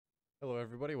Hello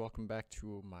everybody, welcome back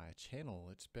to my channel.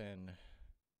 It's been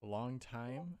a long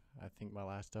time. I think my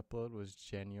last upload was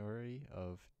January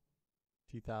of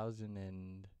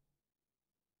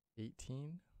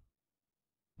 2018,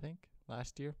 I think,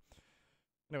 last year.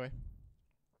 Anyway,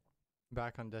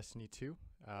 back on Destiny 2.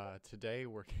 Today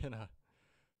we're gonna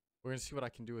see what I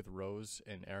can do with Rose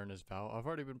and Eriana's Vow. I've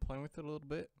already been playing with it a little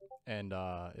bit, and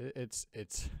it's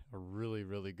a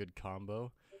really good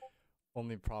combo.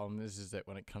 Only problem is that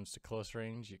when it comes to close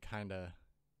range, you getting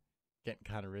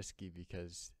kind of risky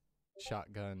because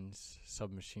shotguns,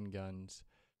 submachine guns,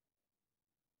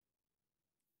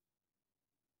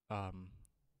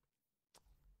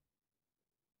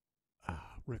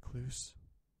 recluse,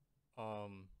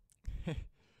 will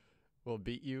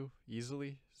beat you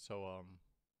easily. So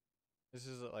this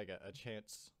is like a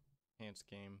chance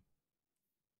game.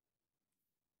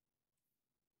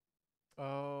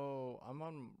 Oh, I'm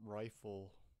on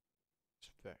rifle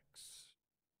specs.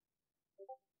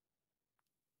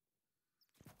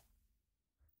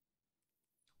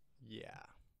 Yeah.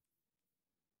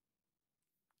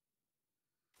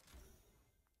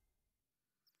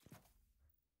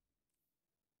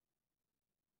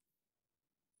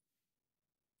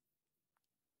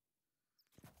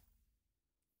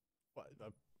 What?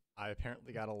 I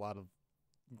apparently got a lot of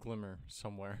glimmer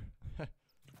somewhere.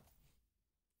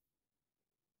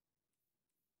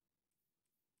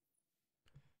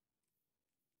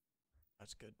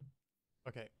 That's good.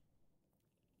 Okay.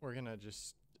 We're gonna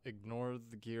just ignore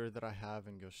the gear that I have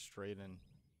and go straight in.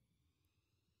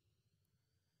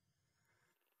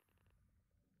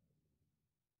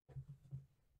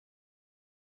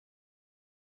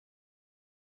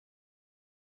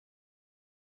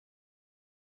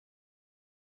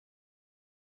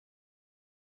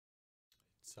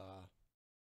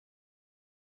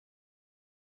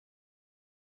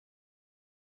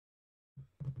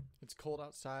 It's cold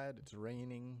outside, it's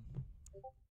raining.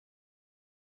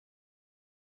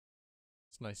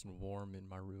 It's nice and warm in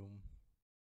my room.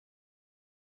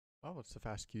 Oh, it's the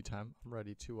fast queue time. I'm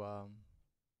ready to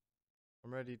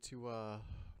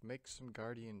make some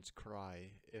guardians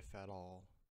cry, if at all.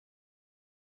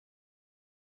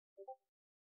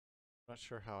 Not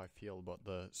sure how I feel about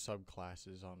the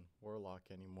subclasses on Warlock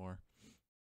anymore.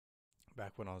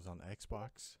 Back when I was on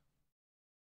Xbox,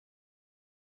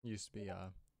 used to be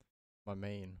my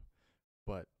main,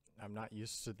 but I'm not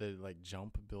used to the like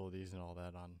jump abilities and all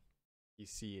that on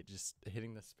PC. It just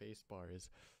hitting the space bar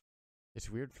it's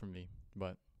weird for me,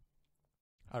 but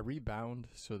I rebound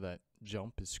so that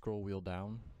jump is scroll wheel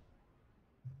down.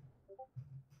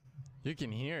 You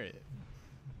can hear it.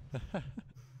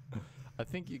 I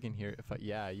think you can hear it if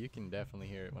yeah, you can definitely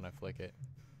hear it when I flick it.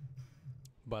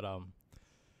 But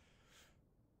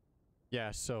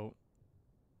yeah, so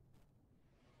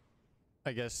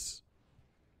I guess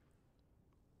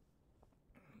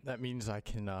that means I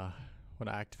can when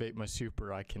I activate my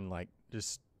super, I can like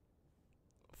just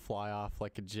fly off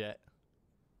like a jet.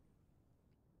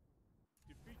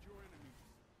 Defeat your enemies.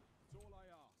 That's all I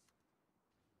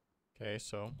ask. Okay,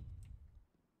 so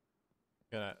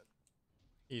gonna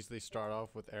easily start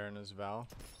off with Eriana's Vow.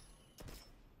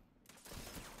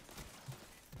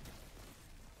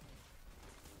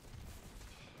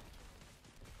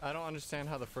 I don't understand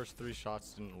how the first 3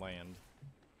 shots didn't land.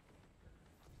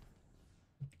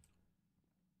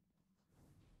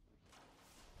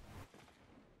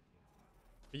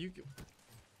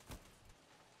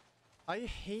 I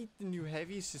hate the new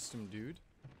heavy system, dude.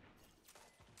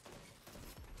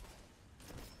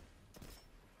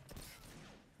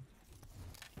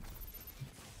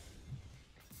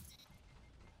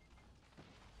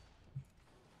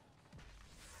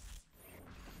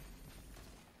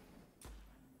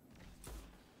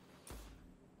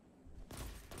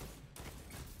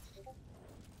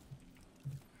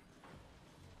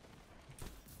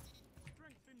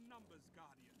 Strength in numbers,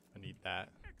 Guardian. I need that.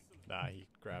 Excellent. Nah, he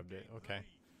grabbed it. Okay.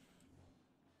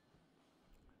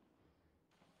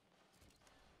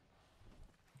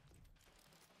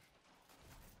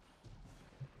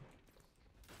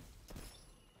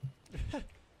 Of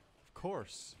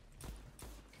course.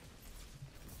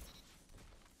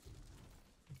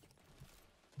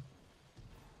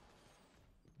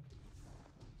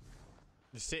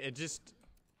 You see, it just...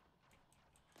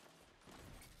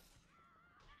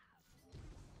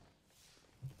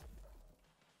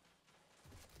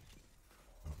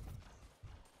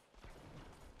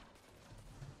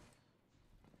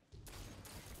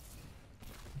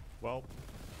 Well,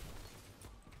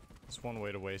 it's one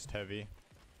way to waste heavy.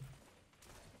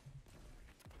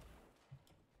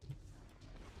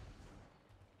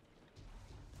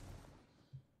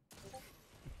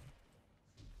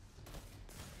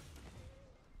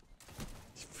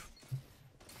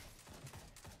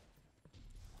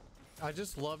 I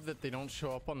just love that they don't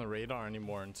show up on the radar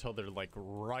anymore until they're like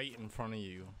right in front of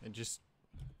you. It just...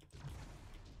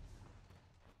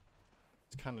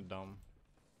 It's kind of dumb.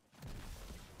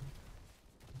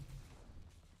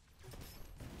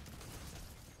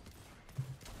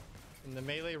 And the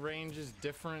melee range is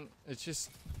different. It's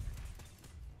just...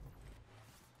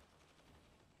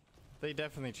 They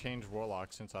definitely changed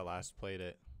Warlock since I last played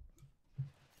it.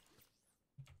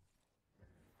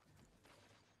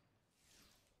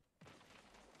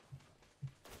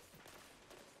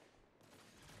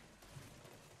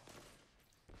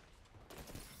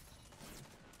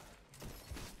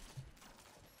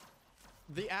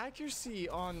 The accuracy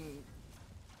on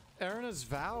Eriana's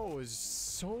Vow is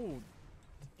so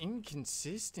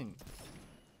inconsistent.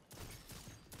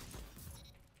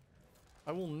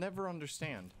 I will never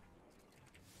understand.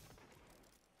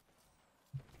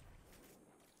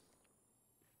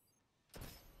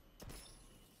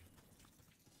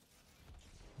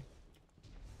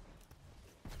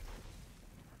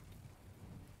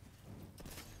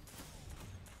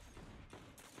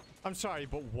 I'm sorry,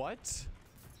 but what?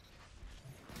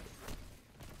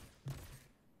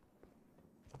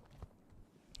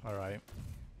 All right.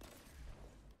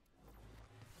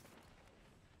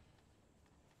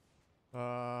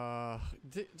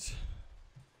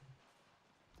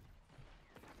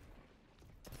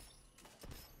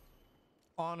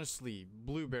 Honestly,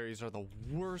 blueberries are the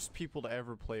worst people to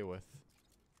ever play with.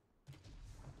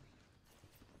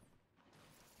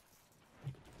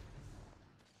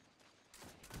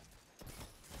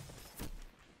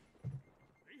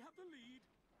 They have the lead,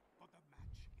 but the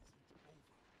match isn't over.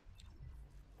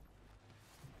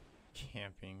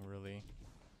 Camping, really.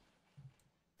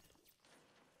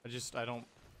 I don't...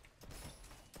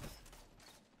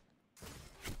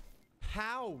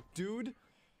 How, dude?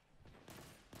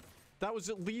 That was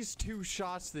at least 2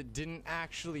 shots that didn't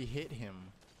actually hit him.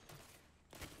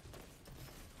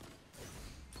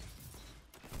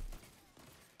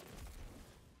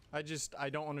 I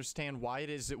don't understand why it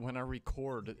is that when I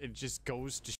record, it just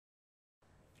goes to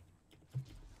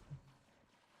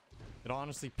It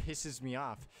honestly pisses me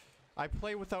off. I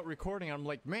play without recording. I'm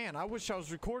like, man, I wish I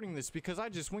was recording this because I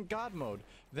just went God mode.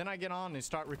 Then I get on and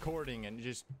start recording and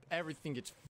just everything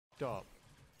gets f***ed up.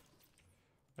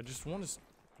 I just want to...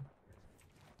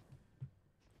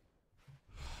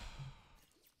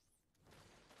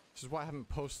 This is why I haven't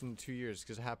posted in 2 years,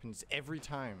 because it happens every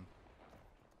time.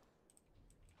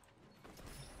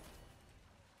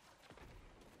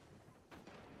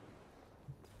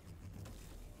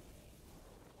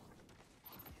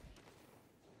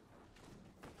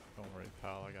 Don't worry,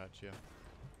 pal, I got you.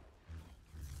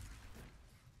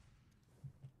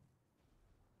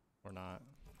 Or not.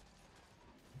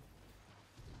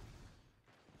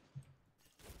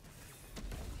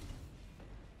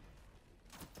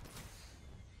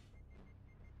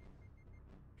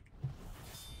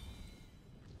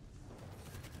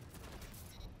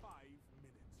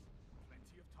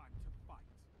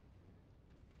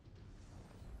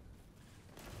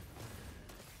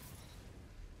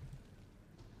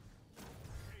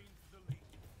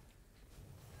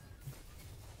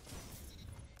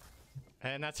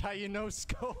 And that's how you know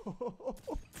scope.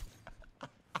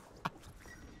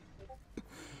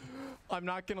 I'm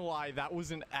not gonna lie, that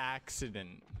was an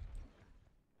accident.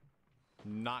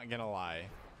 Not gonna lie.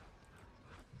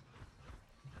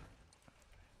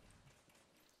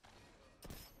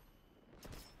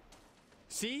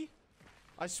 See?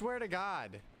 I swear to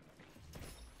God.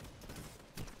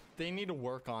 They need to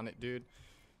work on it, dude.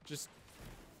 Just...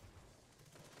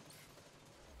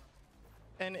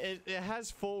 And it has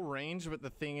full range, but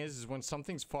the thing is when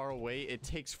something's far away, it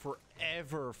takes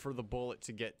forever for the bullet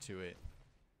to get to it.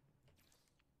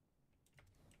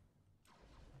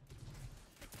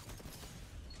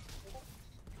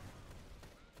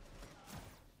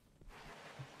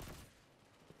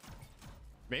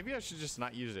 Maybe I should just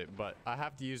not use it, but I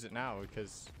have to use it now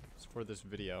because it's for this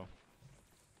video.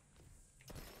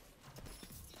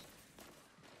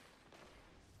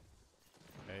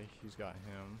 Okay, he's got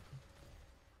him.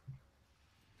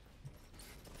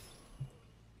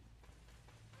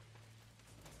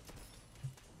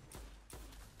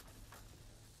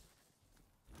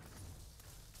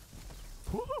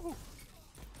 Woo!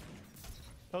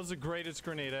 That was the greatest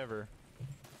grenade ever.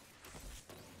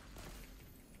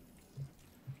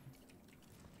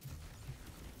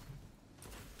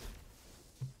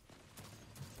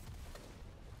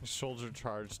 Shoulder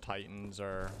charge titans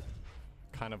are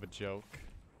kind of a joke.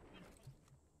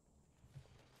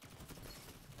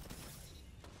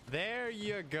 There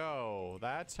you go.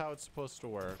 That's how it's supposed to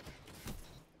work.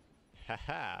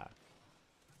 Haha.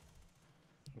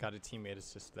 Got a teammate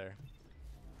assist there.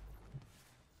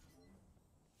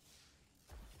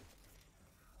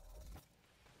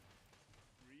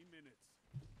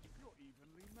 You're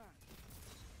evenly matched.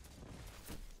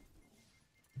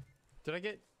 Did I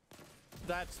get...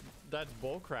 That's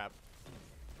bullcrap.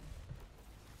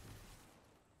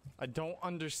 I don't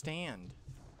understand.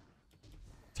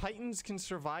 Titans can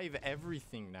survive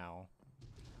everything now.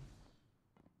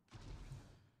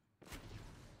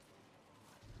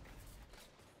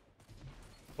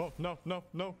 Oh, no, no,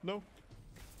 no, no.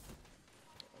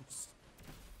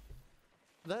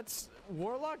 That's...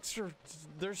 Warlocks are...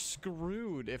 They're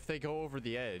screwed if they go over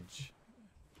the edge.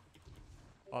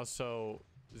 Also,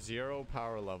 0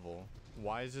 power level.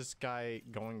 Why is this guy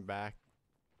going back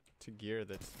to gear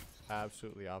that's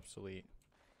absolutely obsolete?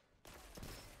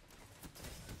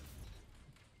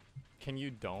 Can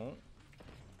you don't?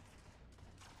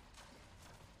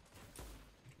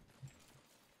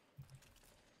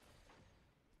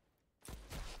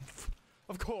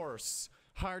 Of course.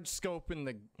 Hard scope in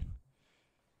the...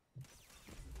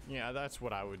 Yeah, that's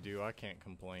what I would do. I can't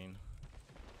complain.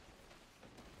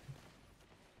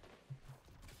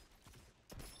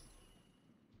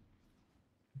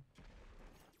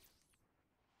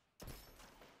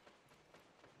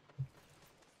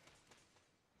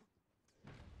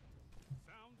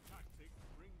 Sound tactics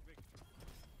bring victory.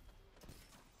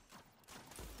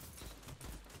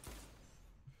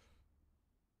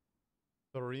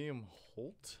 Thorium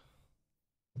Holt?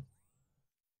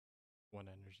 1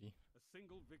 energy. A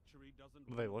single victory doesn't What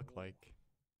do they win a look war, like?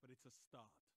 but it's a start.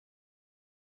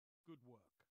 Good work.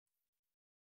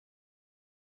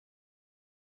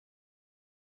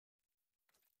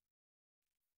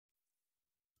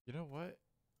 You know what?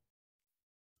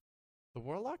 The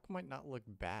Warlock might not look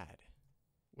bad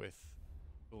with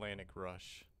Atlantic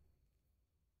Rush.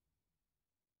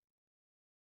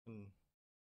 Hmm.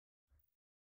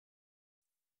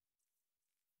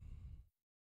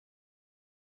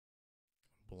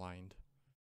 Blind.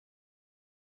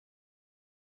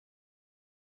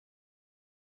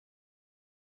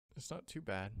 It's not too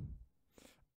bad.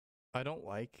 I don't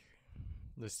like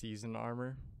the season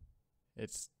armor.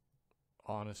 It's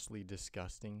honestly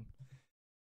disgusting.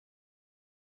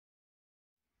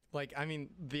 Like, I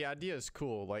mean, the idea is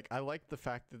cool. Like, I like the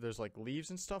fact that there's like leaves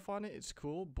and stuff on it. It's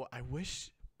cool, but I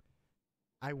wish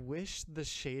the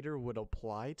shader would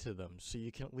apply to them so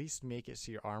you can at least make it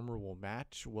so your armor will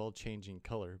match while changing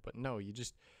color. But no, you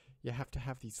have to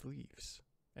have these leaves.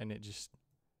 And it just,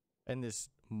 and this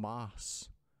moss.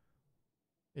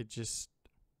 It just,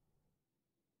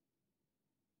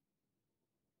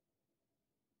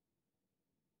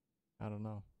 I don't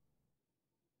know.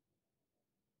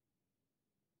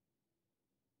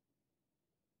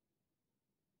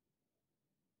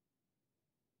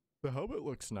 The helmet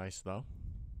looks nice though.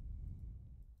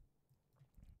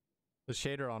 The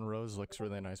shader on Rose looks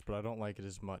really nice, but I don't like it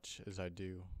as much as I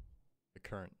do the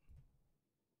current.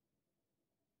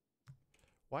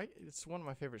 Why? It's one of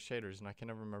my favorite shaders, and I can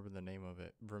never remember the name of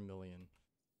it. Vermilion.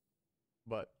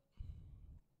 But,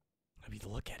 I mean,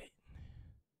 look at it.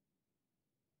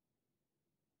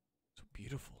 So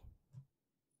beautiful.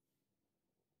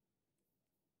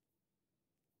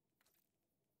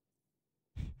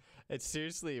 It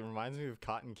seriously reminds me of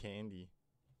cotton candy.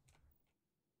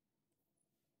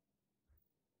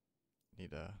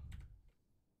 Need a...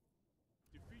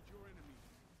 Defeat your enemies.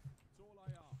 That's all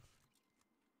I ask.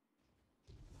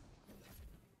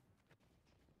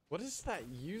 What is that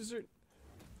user?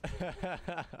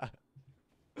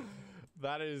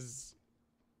 That is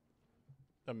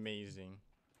amazing.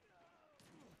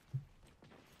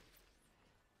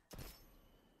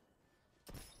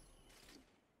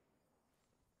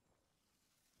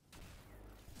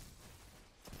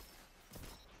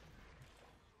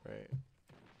 Right.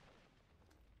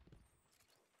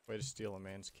 Way to steal a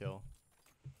man's kill.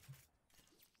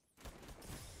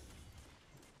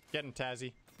 Get him,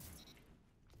 Tazzy.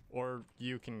 Or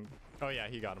you can... Oh yeah,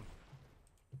 he got him.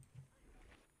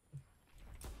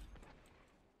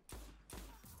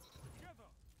 Together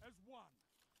as one.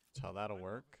 That's how that'll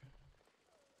work.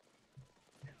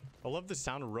 I love the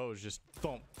sound of Rose just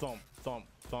thump, thump, thump,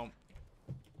 thump.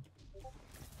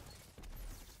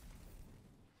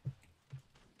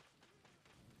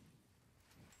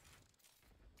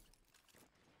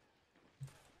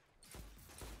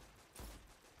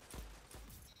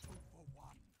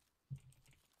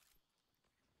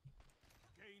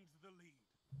 Gains the lead.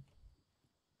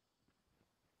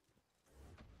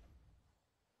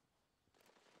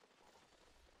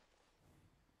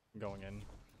 Going in.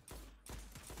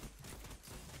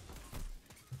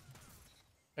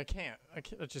 I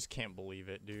just can't believe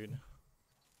it, dude.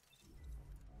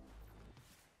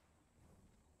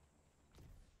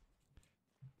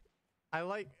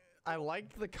 I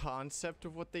liked the concept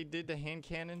of what they did to hand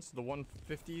cannons, the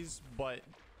 150s, but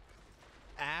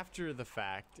after the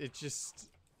fact,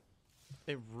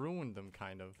 it ruined them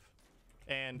kind of.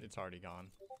 And it's already gone.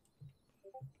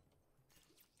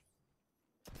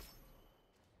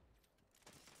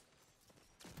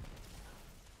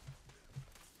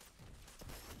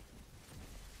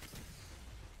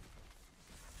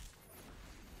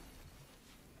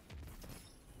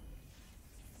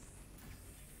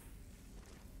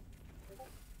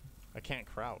 I can't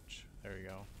crouch. There we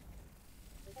go.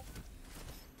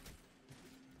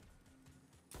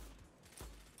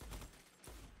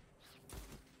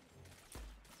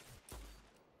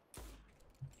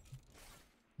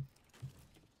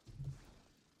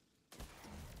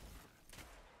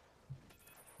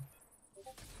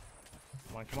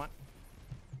 Come on, come on.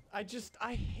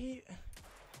 I hate...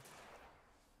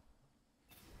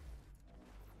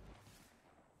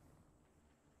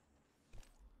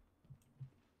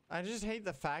 I just hate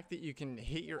the fact that you can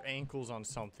hit your ankles on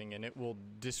something and it will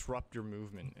disrupt your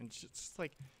movement. And it's just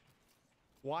like,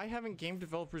 why haven't game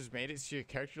developers made it so your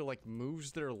character like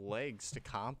moves their legs to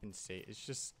compensate? It's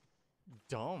just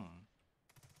dumb.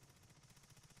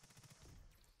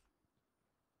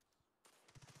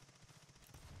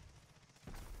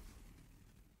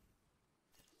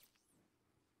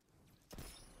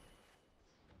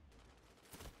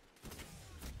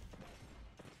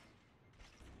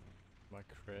 My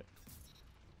crit.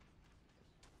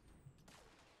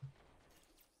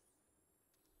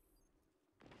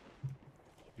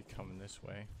 Be coming this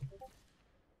way.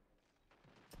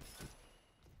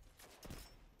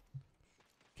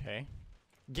 Okay.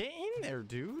 Get in there,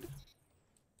 dude.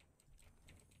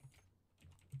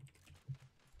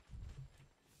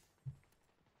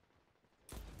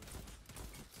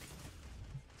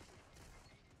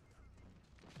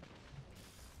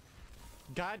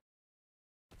 God.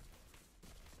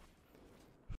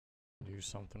 Knew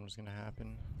something was gonna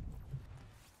happen.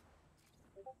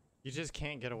 You just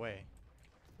can't get away.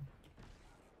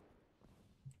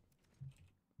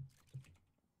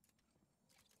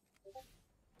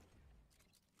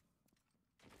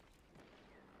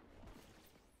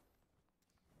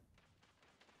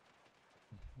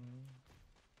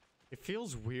 It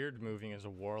feels weird moving as a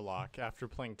warlock after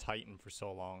playing Titan for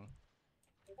so long.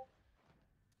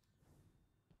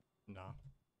 No.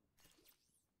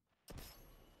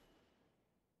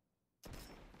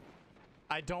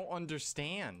 I don't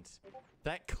understand.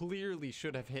 That clearly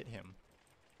should have hit him.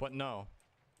 But no.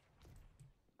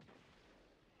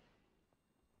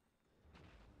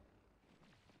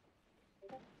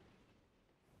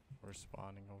 We're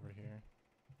spawning over here.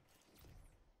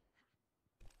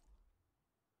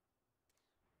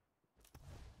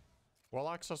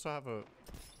 Warlocks also have a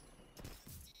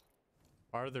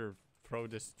farther throw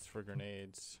distance for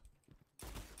grenades.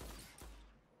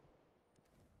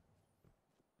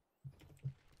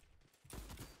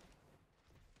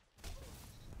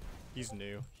 He's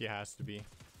new. He has to be.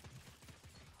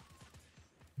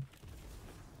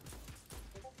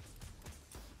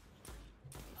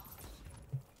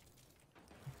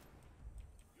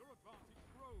 Your advantage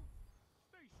grows.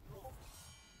 Stay strong.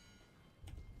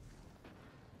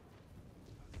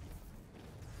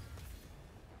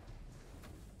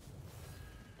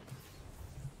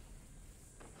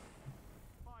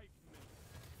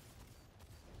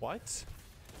 What?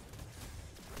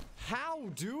 How,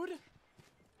 dude?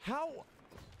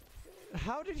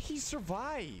 How did he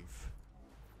survive?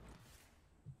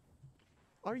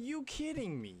 Are you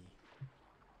kidding me?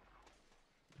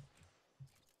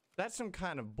 That's some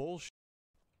kind of bullshit.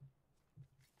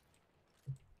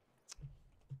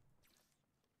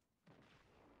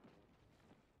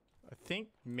 I think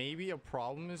maybe a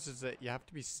problem is that you have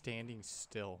to be standing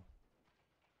still.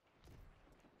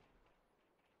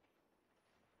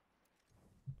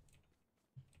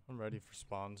 I'm ready for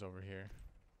spawns over here.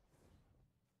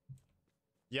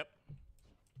 Yep.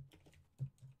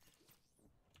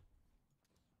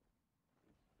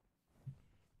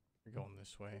 We're going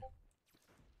this way.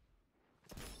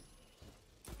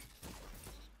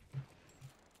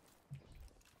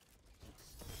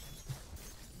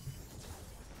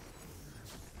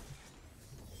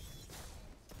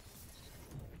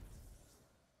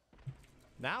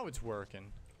 Now it's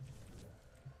working.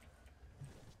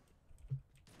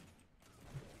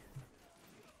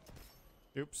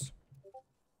 Oops.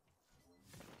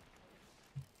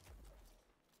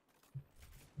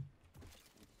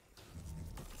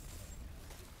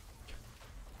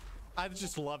 I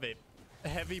just love it. A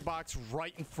heavy box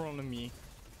right in front of me.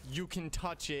 You can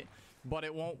touch it, but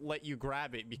it won't let you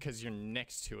grab it because you're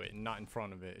next to it and not in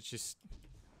front of it. It's just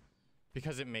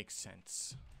Because it makes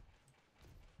sense.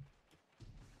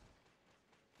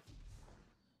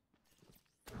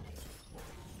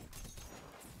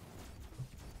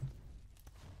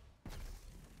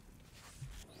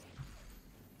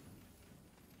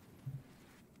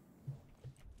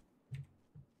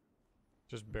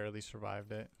 Just barely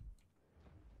survived it.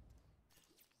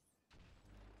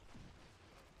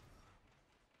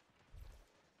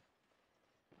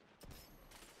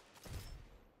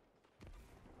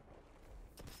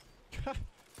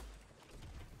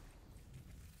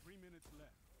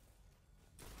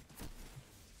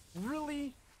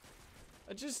 Really?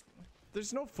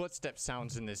 There's no footstep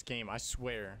sounds in this game, I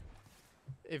swear.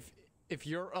 If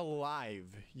you're alive,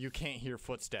 you can't hear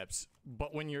footsteps,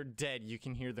 but when you're dead, you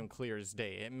can hear them clear as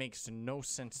day. It makes no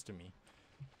sense to me.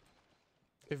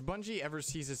 If Bungie ever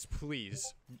sees this, please.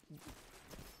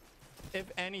 If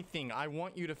anything, I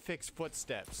want you to fix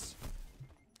footsteps.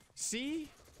 See?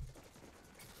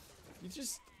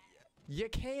 You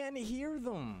can't hear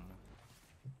them.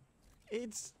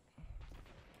 It's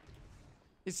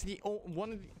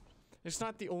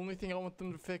not the only thing I want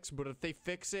them to fix, but if they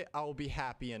fix it, I'll be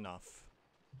happy enough.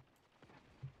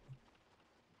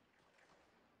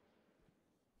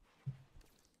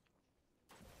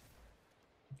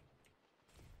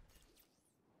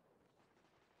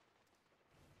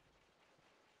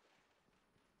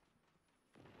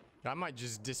 I might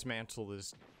just dismantle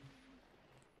this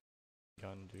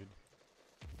gun, dude.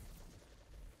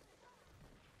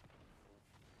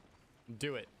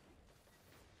 Do it.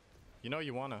 You know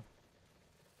you wanna.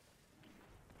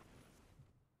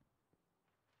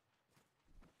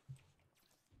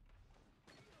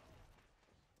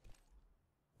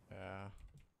 Yeah.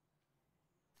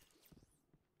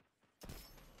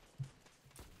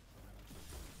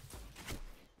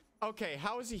 Okay,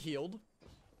 how is he healed?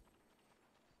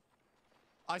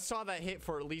 I saw that hit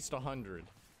for at least 100.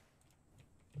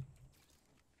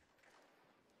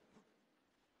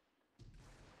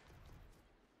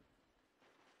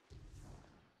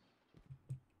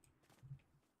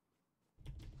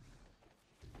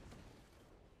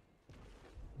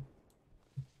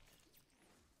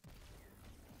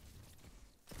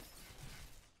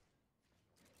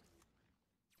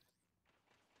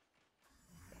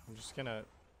 I'm just gonna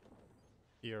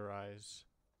theorize.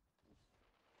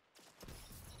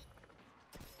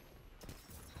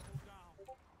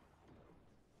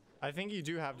 I think you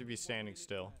do have to be standing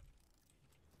still.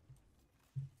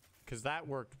 Because that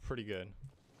worked pretty good.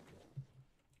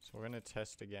 So we're going to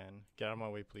test again. Get out of my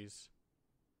way, please.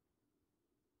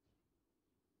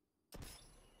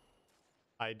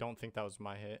 I don't think that was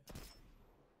my hit.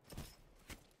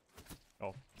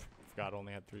 Oh, forgot I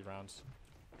only had 3 rounds.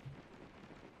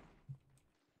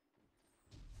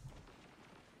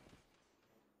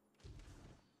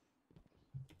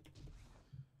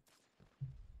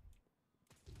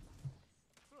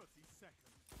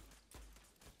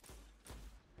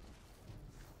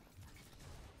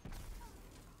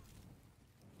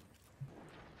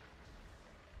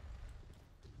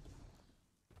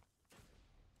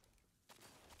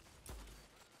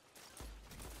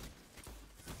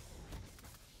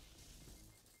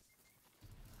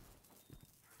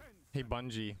 Hey,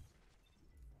 Bungie.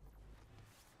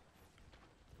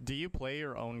 Do you play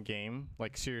your own game?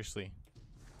 Like, seriously.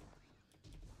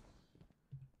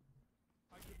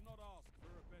 I could not ask for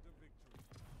a better victory.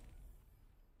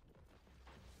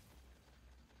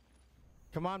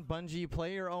 Come on, Bungie.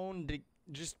 Play your own...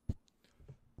 Just...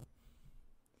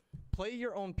 Play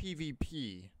your own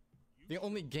PvP. The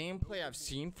only gameplay I've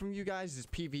seen from you guys is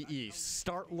PvE.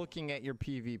 Start looking at your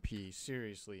PvP.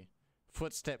 Seriously.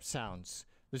 Footstep sounds.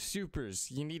 The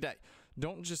supers, you need that.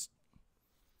 Don't just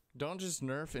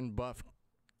nerf and buff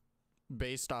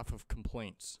based off of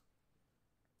complaints.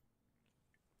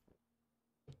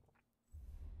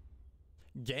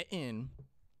 Get in.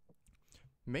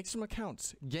 Make some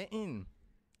accounts. Get in.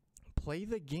 Play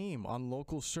the game on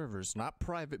local servers, not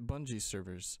private Bungie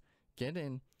servers. Get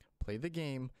in. Play the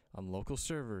game on local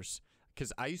servers.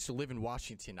 Because I used to live in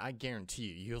Washington. I guarantee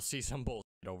you, you'll see some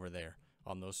bullshit over there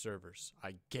on those servers.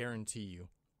 I guarantee you.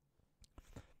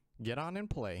 Get on and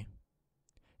play.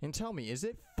 And tell me, is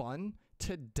it fun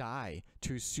to die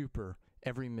to super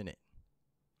every minute?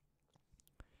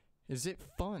 Is it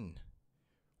fun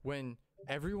when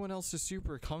everyone else's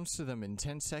super comes to them in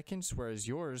 10 seconds, whereas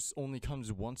yours only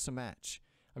comes once a match?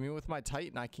 I mean, with my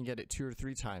Titan, I can get it 2 or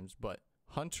 3 times, but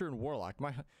Hunter and Warlock,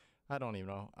 I don't even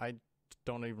know. I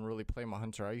don't even really play my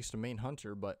Hunter. I used to main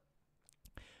Hunter, but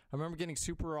I remember getting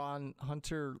super on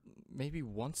Hunter maybe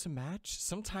once a match.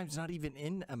 Sometimes not even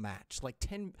in a match. Like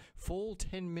full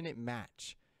 10-minute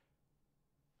match.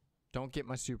 Don't get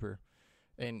my super.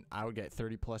 and I would get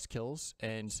 30 plus kills.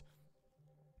 And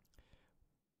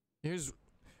here's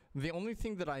the only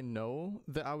thing that I know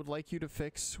that I would like you to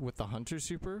fix with the Hunter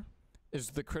Super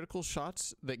is the critical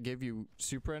shots that give you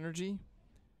super energy.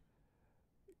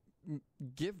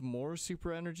 Give more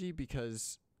super energy,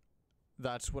 because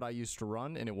that's what I used to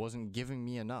run and it wasn't giving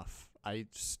me enough. I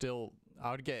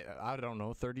would get, I don't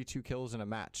know, 32 kills in a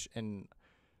match, and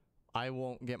I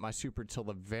won't get my super till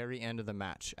the very end of the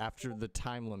match after the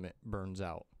time limit burns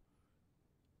out.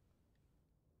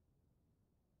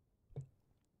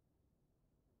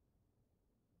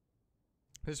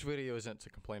 This video isn't to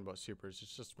complain about supers,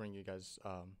 it's just to bring you guys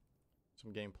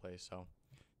some gameplay, so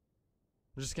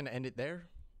I'm just gonna end it there.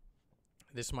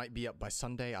 This might be up by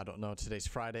Sunday, I don't know. Today's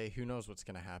Friday, who knows what's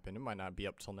gonna happen. It might not be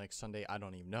up till next Sunday, I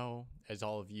don't even know. As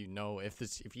all of you know, if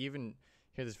you even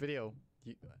hear this video,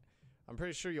 I'm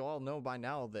pretty sure you all know by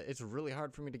now that it's really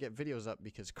hard for me to get videos up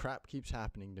because crap keeps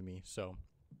happening to me. So,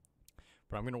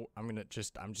 but I'm gonna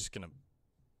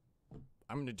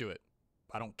do it.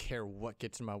 I don't care what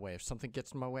gets in my way. If something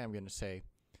gets in my way, I'm gonna say,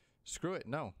 screw it.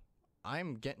 No,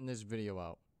 I'm getting this video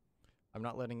out. I'm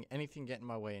not letting anything get in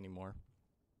my way anymore.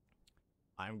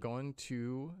 I'm going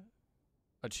to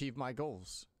achieve my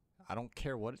goals. I don't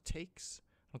care what it takes.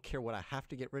 I don't care what I have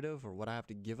to get rid of or what I have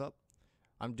to give up.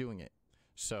 I'm doing it.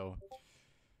 So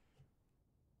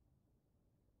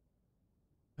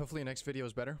hopefully next video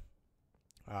is better.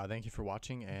 Thank you for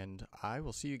watching, and I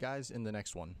will see you guys in the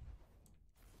next one.